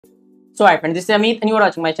So hi friends, this is Amit and you are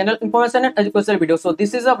watching my channel Information and Educational Video. So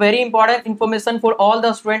this is a very important information for all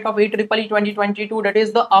the students of AEEE 2022. That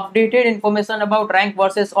is the updated information about rank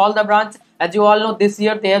versus all the branch. As you all know, this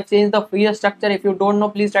year they have changed the fee structure. If you don't know,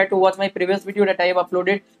 please try to watch my previous video that I have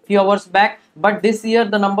uploaded few hours back. But this year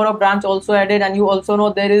the number of branch also added, and you also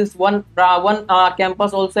know there is one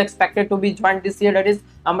campus also expected to be joined this year. That is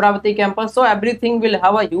Amrita campus. So everything will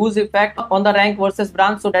have a huge effect on the rank versus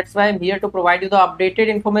branch. So that's why I'm here to provide you the updated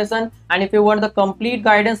information. And if you want the complete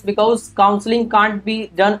guidance, because counseling can't be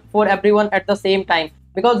done for everyone at the same time,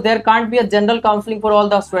 because there can't be a general counseling for all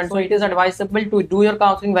the students, so it is advisable to do your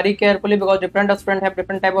counseling very carefully, because different students have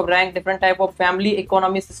different type of rank, different type of family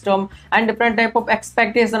economy system, and different type of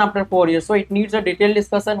expectation after 4 years. So it needs a detailed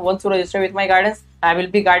discussion. Once you register with my guidance, I will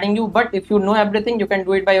be guiding you. But if you know everything, you can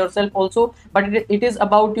do it by yourself also. But it is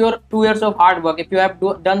about your 2 years of hard work. If you have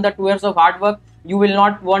done the 2 years of hard work, you will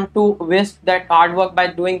not want to waste that hard work by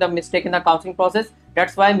doing the mistake in the counseling process.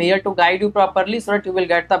 That's why I'm here to guide you properly, so that you will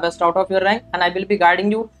get the best out of your rank. And I will be guiding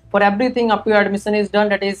you for everything up to your admission is done,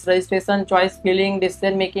 that is registration, choice filling,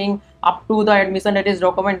 decision making, up to the admission, that is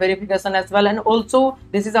document verification as well. And also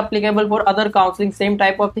this is applicable for other counseling. Same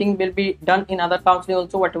type of thing will be done in other counseling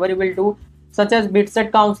also, whatever you will do, such as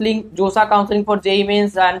BITSET counseling, JOSA counseling for JEE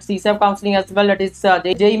mains, and CSEP counseling as well. That is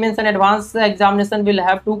JEE mains and advanced examination will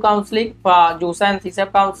have two counseling, JOSA and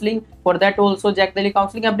CSEP counseling. For that also Jack Daily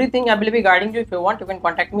counseling. Everything I will be guiding you. If you want, you can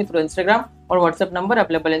contact me through Instagram or WhatsApp number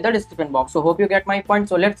available in the description box. So hope you get my point.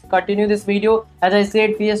 So let's continue this video. As I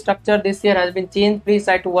said, fee structure this year has been changed. Please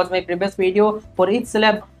try to watch my previous video. For each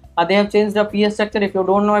slab, they have changed the fee structure. If you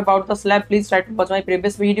don't know about the slab, please try to watch my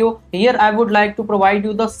previous video. Here I would like to provide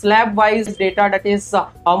you the slab wise data, that is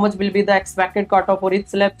how much will be the expected cutoff for each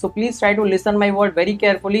slab. So please try to listen my word very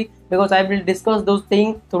carefully, because I will discuss those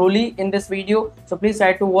things thoroughly in this video. So please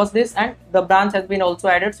try to watch this. And the branch has been also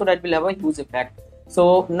added, so that will have a huge effect.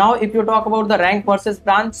 So now if you talk about the rank versus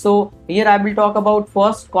branch, so here I will talk about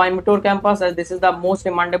first Coimbatore campus, as this is the most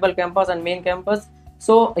demandable campus and main campus.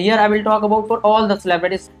 So here I will talk about for all the slab,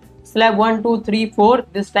 that is slab 1, 2, 3, 4.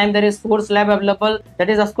 This time there is 4 slab available, that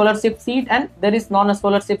is a scholarship seat, and there is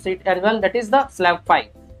non-scholarship seat as well, that is the slab 5.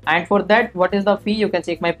 And for that, what is the fee, you can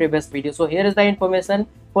check my previous video. So here is the information.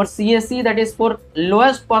 For CSE, that is for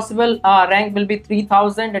lowest possible rank will be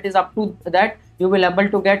 3000, that is up to that you will able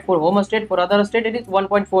to get for home state. For other state it is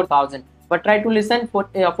 1.4 thousand. But try to listen for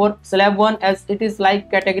slab 1, as it is like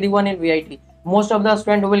category 1 in VITEEE. Most of the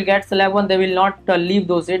students who will get slab 1, they will not leave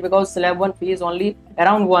those seats, because slab 1 fee is only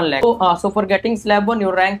around 1 lakh. So for getting slab 1,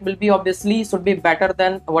 your rank will be obviously should be better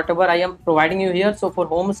than whatever I am providing you here. So for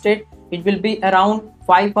home state, it will be around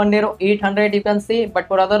 500 or 800 you can say, but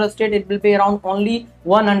for other state it will be around only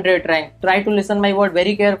 100 rank. Try to listen my word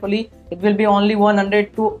very carefully. It will be only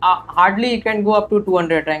 100 to hardly you can go up to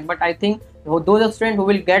 200 rank. But I think those students who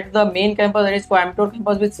will get the main campus, that is Coimbatore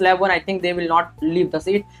campus with slab 1, I think they will not leave the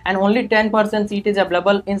seat. And only 10% seat is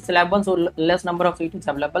available in slab 1, so less number of seats is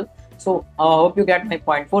available. So hope you get my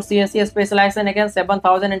point. For CSE specialization, again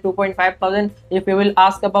 7,000 and 2,500. If you will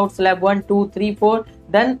ask about slab 1, 2, 3, 4,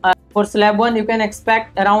 then for slab 1 you can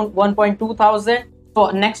expect around 1.2 thousand. So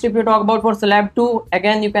next, if you talk about for slab 2,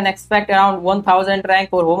 again you can expect around 1000 rank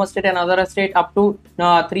for home state, and other state up to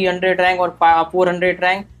 300 rank or 400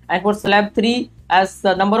 rank. And for slab 3, as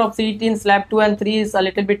the number of seats in slab 2 and 3 is a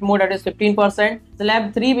little bit more, that is 15%.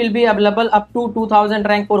 Slab 3 will be available up to 2000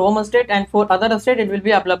 rank for home state, and for other state it will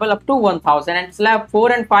be available up to 1000. And slab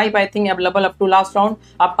 4 and 5 I think available up to last round,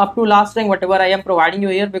 up to last rank, whatever I am providing you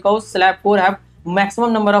here, because slab 4 have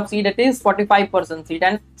maximum number of seat, it is 45% seat,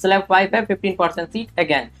 and slab 5 have 15% seat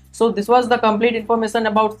again. So this was the complete information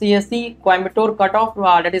about CSE Coimbatore cutoff,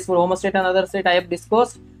 that is for home state and other state I have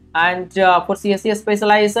discussed. And for CSE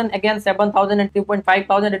specialization, again 7,000 and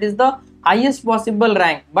 2,500, it is the highest possible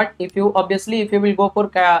rank. But if you obviously if you will go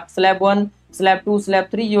for slab 1, slab 2, slab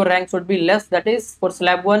 3, your rank should be less. That is for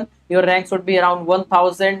slab 1 your rank should be around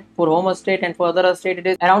 1000 for home state, and for other state it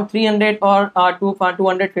is around 300 or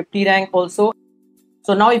 250 rank also.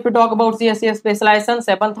 So now if you talk about CSE specialization,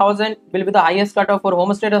 7,000 will be the highest cutoff for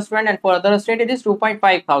home state student, and for other state it is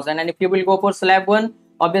 2.5 thousand. And if you will go for slab 1,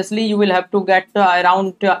 obviously you will have to get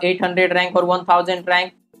around 800 rank or 1000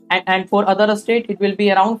 rank. And for other state it will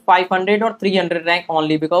be around 500 or 300 rank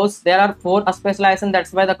only, because there are 4 specialization.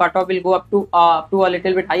 That's why the cutoff will go up to a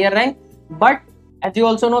little bit higher rank. But as you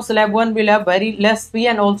also know, slab 1 will have very less fee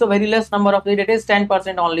and also very less number of seats. It is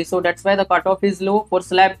 10% only, so that's why the cutoff is low. For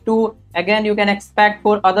slab 2, again you can expect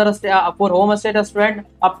for other for home state student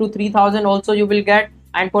up to 3000 also you will get.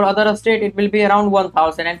 and for other state it will be around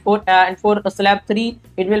 1000, and for slab 3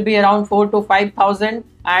 it will be around 4 to 5000,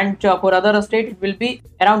 and for other state it will be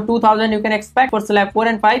around 2000 you can expect. For slab 4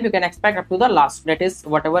 and 5 you can expect up to the last, that is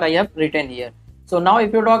whatever I have written here. So now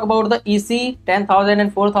if you talk about the EC, 10,000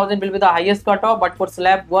 and 4,000 will be the highest cutoff, but for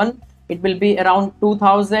slab 1 it will be around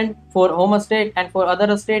 2000 for home state, and for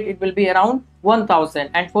other state it will be around 1000,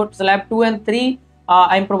 and for slab 2 and 3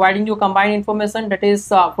 I am providing you combined information, that is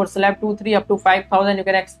for slab 2 3 up to 5000 you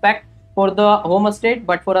can expect for the home state,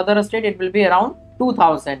 but for other state it will be around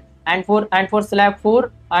 2000, and for slab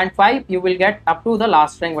 4 and 5 you will get up to the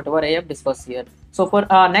last rank whatever I have discussed here. So for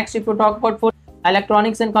next, if you talk about for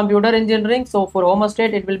electronics and computer engineering, so for home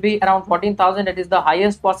state it will be around 14,000, that is the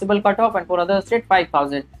highest possible cutoff, and for other state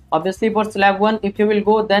 5,000. Obviously for slab 1 if you will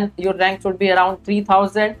go, then your rank should be around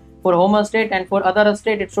 3,000 for home state, and for other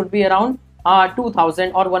state it should be around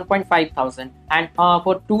 2,000 or 1.5 thousand, and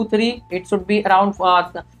for 2-3 it should be around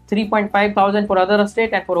 3.5 thousand for other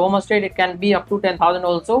state, and for home state it can be up to 10,000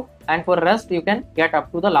 also, and for rest you can get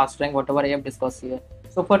up to the last rank whatever I have discussed here.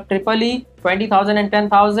 So for EEE 20,000 and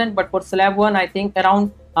 10,000, but for slab 1 I think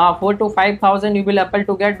around 4 to 5,000 you will able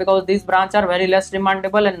to get, because these branches are very less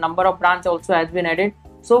demandable and number of branch also has been added,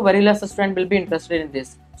 so very less student will be interested in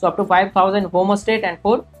this. So up to 5,000 home state, and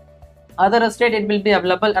for other state it will be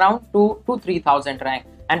available around 2 to 3,000 rank,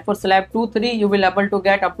 and for slab 2-3 you will able to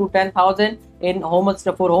get up to 10,000 in home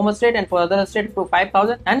state, and for other state to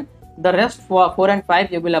 5,000, and the rest for 4 and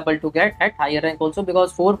 5 you will able to get at higher rank also,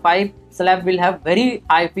 because 4-5 slab will have very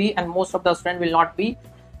high fee and most of the student will not be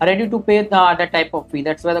ready to pay that type of fee.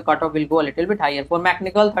 That's why the cutoff will go a little bit higher. For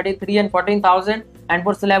mechanical 33 and 14,000, and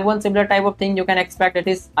for slab 1 similar type of thing you can expect, it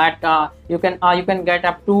is at you can get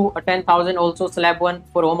up to 10,000 also slab 1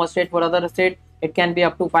 for home state. For other state it can be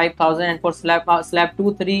up to 5,000, and for slab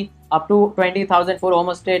 2-3 up to 20,000 for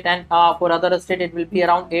home state, and for other state it will be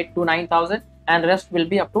around 8 to 9,000, and rest will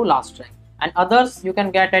be up to last rank. And others you can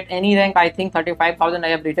get at any rank, I think 35,000 I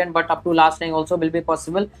have written, but up to last rank also will be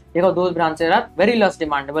possible, because those branches are very less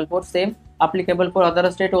demandable. For same applicable for other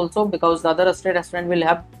state also, because the other state student will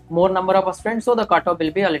have more number of students, so the cutoff will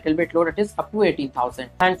be a little bit lower, it is up to 18,000.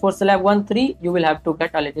 And for slab 1-3 you will have to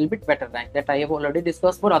get a little bit better rank, that I have already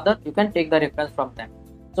discussed. For other you can take the reference from them.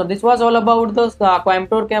 So this was all about the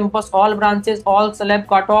Coimbatore campus, all branches, all slab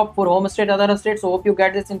cutoff for home state, other state. So hope you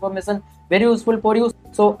get this information very useful for you.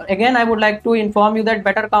 So again I would like to inform you that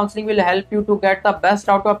better counseling will help you to get the best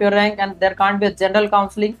out of your rank, and there can't be a general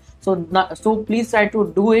counseling. So please try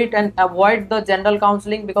to do it and avoid the general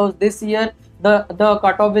counseling, because this year the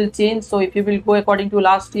cutoff will change. So if you will go according to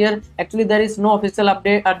last year, actually there is no official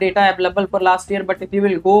update data available for last year, but if you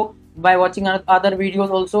will go by watching other videos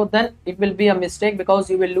also, then it will be a mistake, because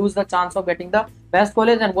you will lose the chance of getting the best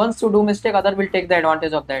college, and once you do mistake other will take the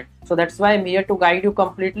advantage of that. So that's why I'm here to guide you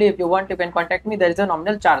completely. If you want you can contact me, there is a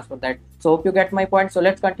nominal charge for that. So hope you get my point. So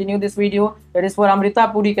let's continue this video. That is for Amrita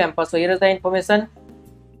campus. So here is the information.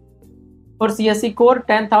 For CSE core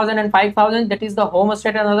 10,000 and 5,000, that is the home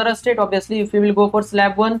state and other state. Obviously if you will go for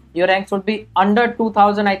slab 1 your rank should be under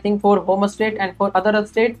 2,000 I think for home state, and for other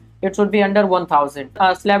state it should be under 1,000.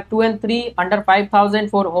 Slab 2 and 3 under 5,000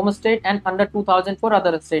 for home state, and under 2,000 for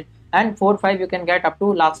other state, and 4-5 you can get up to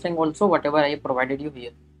last rank also whatever I provided you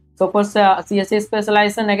here. So for CSA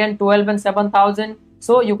specialization again 12 and 7,000,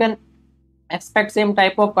 so you can expect same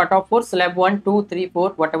type of cutoff for slab 1, 2, 3, 4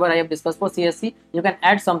 whatever I have discussed for CSE. You can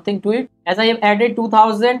add something to it, as I have added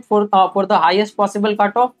 2,000 for the highest possible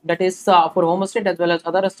cutoff, that is for home state as well as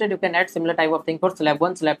other state. You can add similar type of thing for slab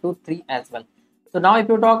 1, slab 2, 3 as well. So now if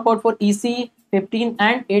you talk about for EC 15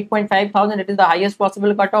 and 8.5 thousand, it is the highest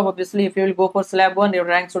possible cutoff. Obviously if you will go for slab 1 your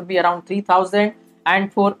rank should be around 3,000,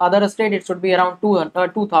 and for other state it should be around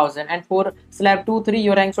 2,000, and for slab 2-3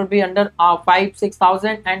 your rank should be under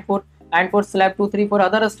 5,000-6,000, and for slab 2-3 for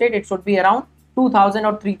other state it should be around 2,000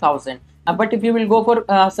 or 3,000. But if you will go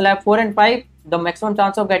for slab 4 and 5, the maximum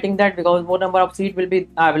chance of getting that, because more number of seat will be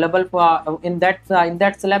available for in that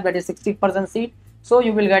slab, that is 60% seat. So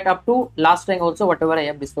you will get up to last rank also whatever I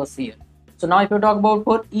have discussed here. So now if you talk about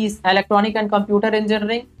for electronic and computer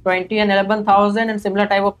engineering 20 and 11,000, and similar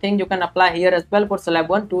type of thing you can apply here as well for slab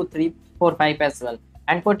 1, 2, 3, 4, 5 as well.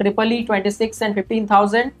 And for EEE 26 and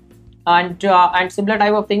 15,000, and similar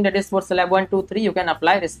type of thing, that is for slab 1, 2, 3 you can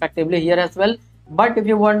apply respectively here as well. But if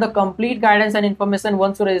you want the complete guidance and information,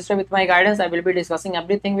 once you register with my guidance, I will be discussing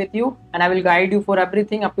everything with you, and I will guide you for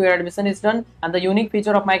everything up to your admission is done. And the unique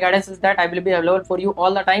feature of my guidance is that I will be available for you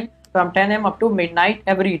all the time from 10 AM up to midnight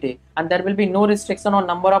every day, and there will be no restriction on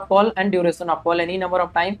number of call and duration of call. Any number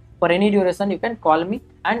of time for any duration you can call me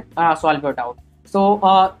and solve it out.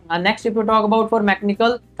 So next, if you talk about for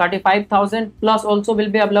mechanical, 35,000 plus also will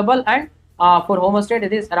be available, and for home state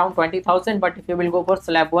it is around 20,000. But if you will go for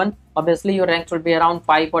slab 1, obviously your rank should be around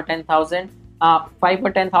 5 or 10,000. 5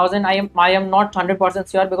 or 10,000. I am not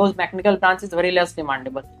 100% sure, because mechanical branch is very less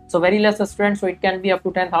demandable. So very less students. So it can be up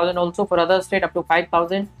to 10,000 also. For other state up to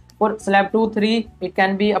 5,000. For slab 2, 3, it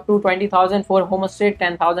can be up to 20,000 for home state,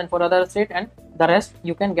 10,000 for other state, and the rest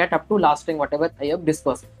you can get up to last rank, whatever I have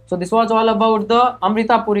discussed. So this was all about the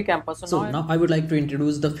Amrita campus. So now I would like to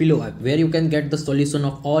introduce the Filo app, where you can get the solution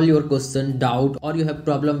of all your question, doubt, or you have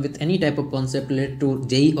problem with any type of concept related to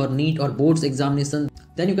JEE or NEET or boards examination.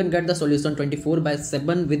 Then you can get the solution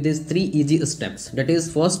 24/7 with these 3 easy steps. That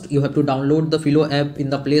is, first you have to download the Filo app in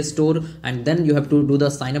the Play Store, and then you have to do the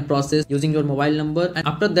sign up process using your mobile number, and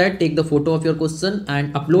after that take the photo of your question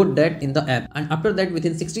and upload that in the app, and after that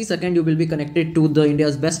within 60 seconds you will be connected to the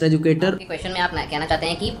India's best educator. Question में आप कहना चाहते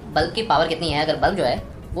हैं कि bulb की power कितनी है। अगर बल्ब जो है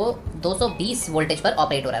वो 220 वोल्टेज पर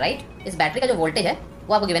ऑपरेट हो रहा है, राइट। इस बैटरी का जो वोल्टेज है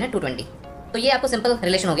वो आपको गिवन है 220। तो ये आपको सिंपल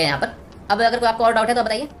रिलेशन हो गया यहाँ पर। अब अगर कोई आपको और डाउट है तो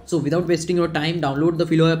बताइए। So without wasting your time, download the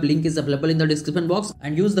Filo app. Link is available in the description box,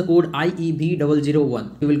 and use the code IEB001.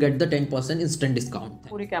 You will get the 10% instant discount.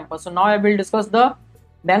 Puri campus. So now I will discuss the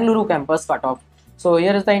Bengaluru campus cutoff. So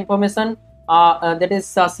here is the information. That is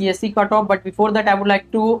CSE cutoff. But before that, I would like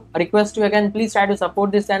to request you again, please try to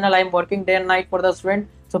support this channel. I am working day and night for the student.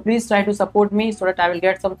 So please try to support me, so that I will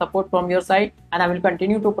get some support from your side, and I will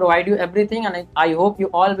continue to provide you everything. And I hope you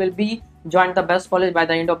all will be join the best college by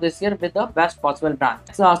the end of this year with the best possible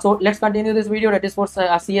branch. So let's continue this video. That is for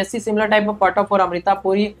CSE. Similar type of cutoff for Amrita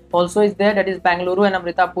also is there. That is Bengaluru and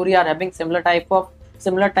Amrita are having similar type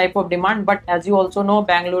of demand. But as you also know,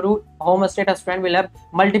 Bengaluru home state student will have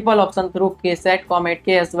multiple options through KSET,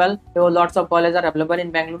 COM8K as well. There are lots of colleges are available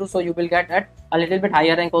in Bengaluru, so you will get at a little bit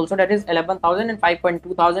higher rank also. That is 11,000 and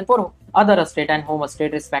 5.2,000 for other state and home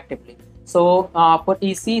state respectively. So for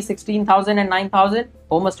EC 16,000 and 9,000,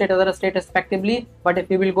 home state, other state respectively. But if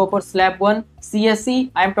you will go for slab 1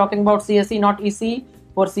 CSE, I am talking about CSE, not EC.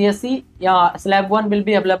 For CSE, slab 1 will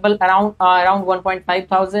be available around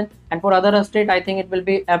 1.5,000, and for other state I think it will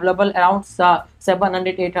be available around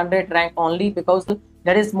 700-800 rank only, because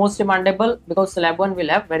that is most demandable, because slab 1 will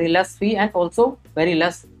have very less fee and also very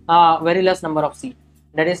less number of seats.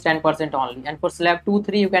 That is 10% only. And for slab 2,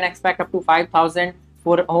 3 you can expect up to 5,000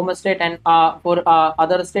 for home state, and for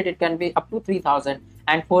other state it can be up to 3,000.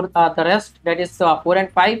 And for the rest, that is 4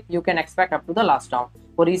 and 5, you can expect up to the last round.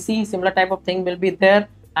 For EC, similar type of thing will be there.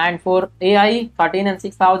 And for AI, 13 and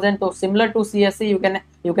 6,000. So similar to CSE,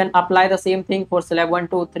 you can apply the same thing for slab 1,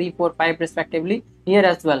 2, 3, 4, 5 respectively here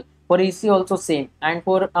as well. For EC also same. And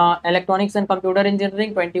for electronics and computer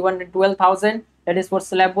engineering, 21 and 12,000. That is for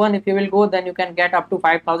slab 1. If you will go, then you can get up to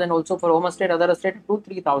 5,000 also for home state, other state up to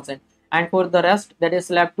 3,000. And for the rest, that is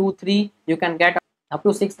slab 2, 3, you can get up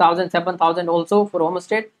to 6,000, 7,000 also for home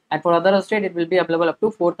state, and for other state it will be available up to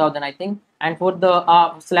 4,000 I think. And for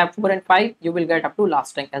the slab 4 and 5, you will get up to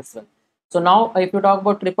last rank as well. So now if you talk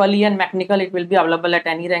about EEE and mechanical, it will be available at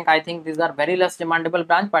any rank. I think these are very less demandable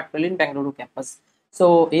branch, particularly in Bengaluru campus.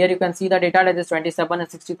 So here you can see the data, that is 27 and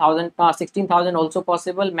 60,000, 16,000 also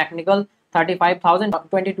possible. Mechanical 35,000,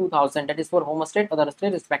 22,000. That is for home state, other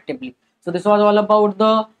state respectively. So this was all about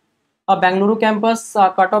the Bengaluru campus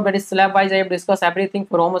cutoff. That is slab wise. I have discussed everything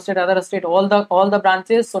for home state, other state, all the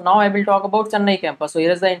branches. So now I will talk about Chennai campus. So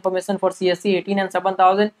here is the information for CSE, 18 and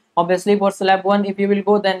 7,000. Obviously for slab 1, if you will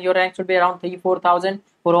go, then your rank should be around 3-4,000.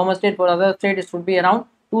 For home state, for other state it should be around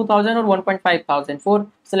 2,000 or 1.5,000. For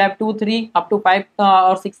slab 2, 3 up to 5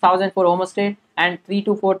 or 6,000 for home state, and 3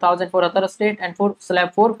 to 4,000 for other state. And for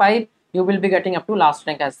slab 4, 5 you will be getting up to last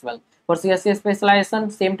rank as well. For CSE specialization,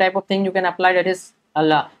 same type of thing you can apply. That is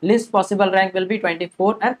least possible rank will be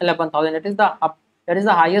 24 and 11,000. That is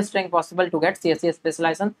the highest rank possible to get CSE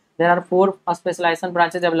specialization. There are 4 specialization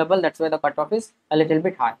branches available. That's why the cutoff is a little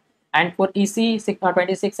bit high. And for EC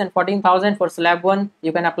 26 and 14,000 for slab 1,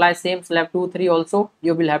 you can apply same. Slab 2, 3 also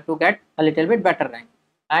you will have to get a little bit better rank.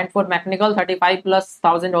 And for mechanical 35 plus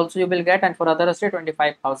 1,000 also you will get, and for other state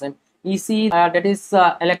 25,000. EC that is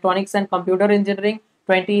electronics and computer engineering,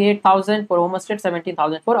 28,000 for home state,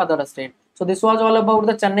 17,000 for other state. So this was all about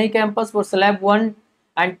the Chennai campus. For slab 1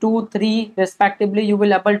 and 2, 3 respectively, you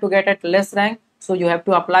will able to get at less rank. So you have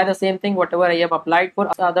to apply the same thing whatever I have applied for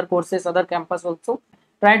other courses, other campus also.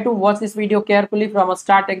 Try to watch this video carefully from a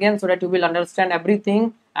start again, so that you will understand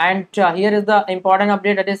everything. And here is the important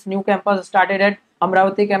update, that is new campus started at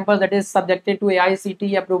Amravati campus, that is subjected to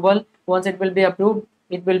AICTE approval. Once it will be approved,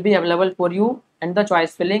 it will be available for you and the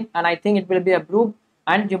choice filling, and I think it will be approved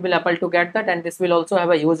and you will able to get that, and this will also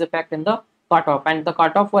have a huge effect in the cutoff, and the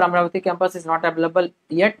cutoff for Amravati campus is not available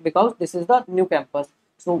yet because this is the new campus.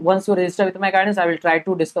 So once you register with my guidance, I will try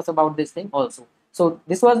to discuss about this thing also. So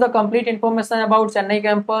this was the complete information about Chennai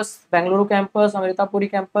campus, Bengaluru campus, Amrita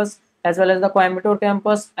campus, as well as the Coimbatore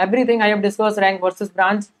campus. Everything I have discussed, rank versus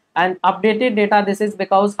branch and updated data. This is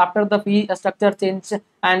because after the fee structure change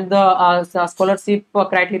and the scholarship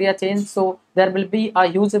criteria change, so there will be a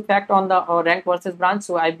huge effect on the rank versus branch.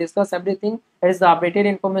 So I discussed everything. It is the updated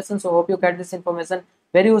information. So hope you get this information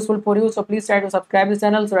very useful for you. So please try to subscribe this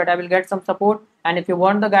channel so that I will get some support. And if you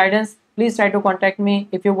want the guidance, please try to contact me.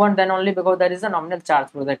 If you want, then only, because there is a nominal charge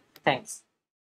for that. Thanks.